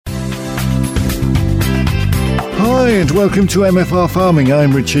and welcome to MFR Farming.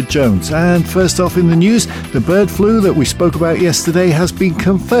 I'm Richard Jones. And first off in the news, the bird flu that we spoke about yesterday has been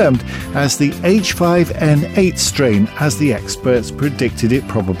confirmed as the H5N8 strain, as the experts predicted it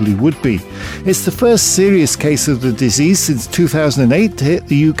probably would be. It's the first serious case of the disease since 2008 to hit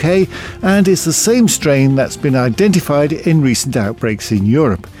the UK, and it's the same strain that's been identified in recent outbreaks in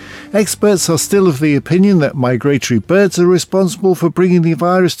Europe. Experts are still of the opinion that migratory birds are responsible for bringing the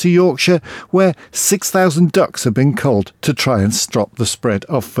virus to Yorkshire, where 6,000 ducks have been culled to try and stop the spread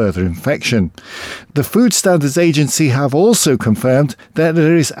of further infection. The Food Standards Agency have also confirmed that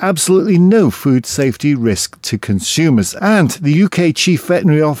there is absolutely no food safety risk to consumers, and the UK Chief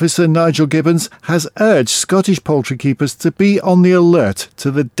Veterinary Officer Nigel Gibbons has urged Scottish poultry keepers to be on the alert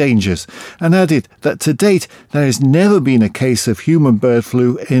to the dangers, and added that to date there has never been a case of human bird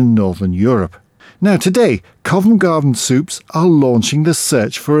flu in Northern Europe. Now today, Covent Garden Soups are launching the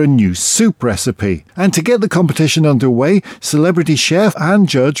search for a new soup recipe. And to get the competition underway, celebrity chef and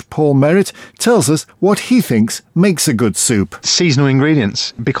judge Paul Merritt tells us what he thinks makes a good soup. Seasonal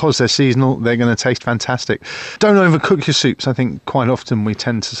ingredients. Because they're seasonal, they're going to taste fantastic. Don't overcook your soups. I think quite often we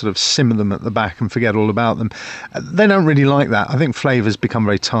tend to sort of simmer them at the back and forget all about them. They don't really like that. I think flavours become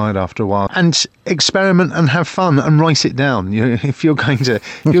very tired after a while. And experiment and have fun and write it down. If you're going to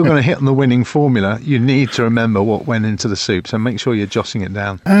hit on the winning formula, you need to remember what went into the soup, so make sure you're jotting it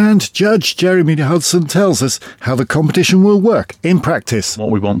down. And Judge Jeremy Hudson tells us how the competition will work in practice.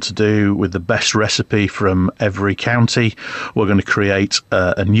 What we want to do with the best recipe from every county, we're going to create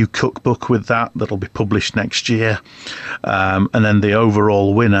a new cookbook with that'll be published next year, and then the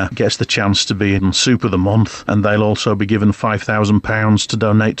overall winner gets the chance to be in Soup of the Month, and they'll also be given £5,000 to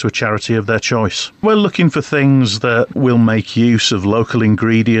donate to a charity of their choice. We're looking for things that will make use of local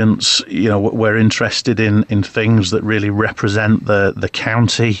ingredients. We're interested in things that really represent the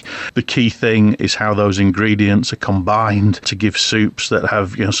county. The key thing is how those ingredients are combined to give soups that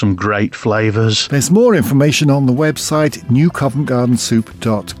have some great flavours. There's more information on the website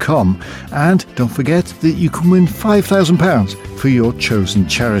newcoventgardensoup.com, and don't forget that you can win £5,000 for your chosen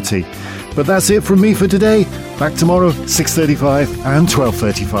charity. But that's it from me for today. Back tomorrow, 6:35 and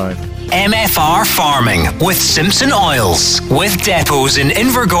 12:35. MFR Farming with Simpson Oils, with depots in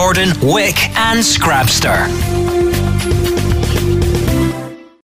Invergordon, Wick and Scrabster.